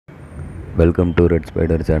Welcome to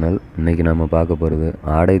ரெட்ஸ்பைடர் channel. இன்றைக்கி நம்ம பார்க்க போகிறது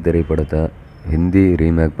ஆடை திரைப்படத்தை ஹிந்தி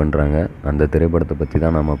ரீமேக் பண்ணுறாங்க. அந்த திரைப்படத்தை பற்றி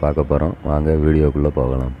தான் நம்ம பார்க்க போகிறோம். வாங்க வீடியோக்குள்ளே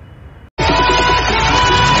போகலாம்.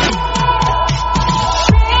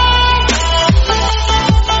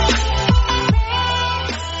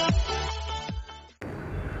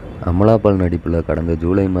 அமலா பால் நடிப்பில் கடந்த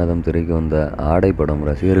ஜூலை மாதம் திரைக்கு வந்த ஆடை படம்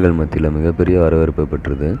ரசிகர்கள் மத்தியில் மிகப்பெரிய வரவேற்பை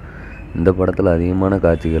பெற்றது. இந்த படத்தில் அதிகமான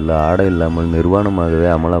காட்சிகளில் ஆடை இல்லாமல் நிர்வாணமாகவே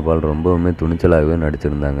அமலா பால் ரொம்பவுமே துணிச்சலாகவே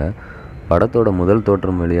நடிச்சிருந்தாங்க. படத்தோட முதல்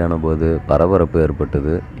தோற்றம் வெளியான போது பரபரப்பு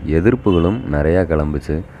ஏற்பட்டது, எதிர்ப்புகளும் நிறையா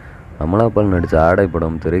கிளம்புச்சு. அமலா பால் நடித்த ஆடை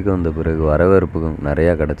படம் திரைக்கு வந்த பிறகு வரவேற்பும்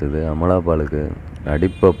நிறையா கிடச்சிது. அமலா பாலுக்கு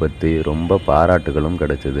நடிப்பை பற்றி ரொம்ப பாராட்டுகளும்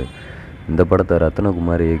கிடச்சிது. இந்த படத்தை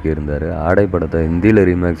ரத்னகுமார் இயக்கியிருந்தார். ஆடை படத்தை ஹிந்தியில்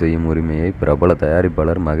ரீமேக் செய்யும் உரிமையை பிரபல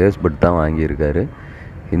தயாரிப்பாளர் மகேஷ் பட் தான் வாங்கியிருக்காரு.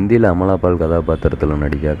 ஹிந்தியில் அமலா பால் கதாபாத்திரத்தில்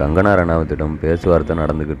நடிக்க கங்கனா ரனாவத்திடம் பேச்சுவார்த்தை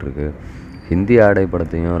நடந்துக்கிட்டு இருக்கு. ஹிந்தி ஆடை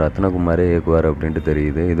படத்தையும் ரத்னகுமாரே இயக்குவார் அப்படின்ட்டு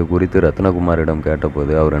தெரியுது. இது குறித்து ரத்னகுமாரிடம்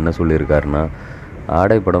கேட்டபோது அவர் என்ன சொல்லியிருக்காருன்னா,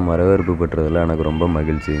 ஆடை படம் வரவேற்பு பெற்றதில் எனக்கு ரொம்ப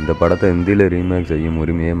மகிழ்ச்சி. இந்த படத்தை ஹிந்தியில் ரீமேக் செய்யும்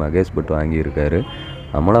உரிமையை மகேஷ் பட் வாங்கியிருக்காரு.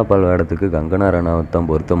 அமலா பால் வேடத்துக்கு கங்கனா ரனாவத்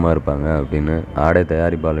தான் பொருத்தமாக இருப்பாங்க அப்படின்னு ஆடை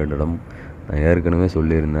தயாரிப்பாளரிடம் நான் ஏற்கனவே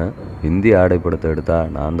சொல்லியிருந்தேன். ஹிந்தி ஆடை படத்தை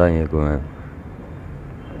எடுத்தால் நான் தான் இயக்குவேன்.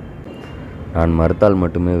 நான் மறுத்தால்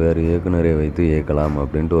மட்டுமே வேறு இயக்குநரை வைத்து இயக்கலாம்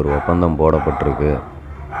அப்படின்ட்டு ஒரு ஒப்பந்தம் போடப்பட்டிருக்கு.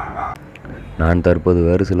 நான் தற்போது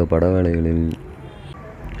வேறு சில பட வேலைகளில்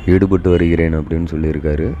ஈடுபட்டு வருகிறேன் அப்படின்னு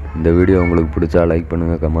சொல்லியிருக்காரு. இந்த வீடியோ உங்களுக்கு பிடிச்சா லைக்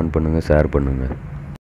பண்ணுங்கள், கமெண்ட் பண்ணுங்கள், ஷேர் பண்ணுங்கள்.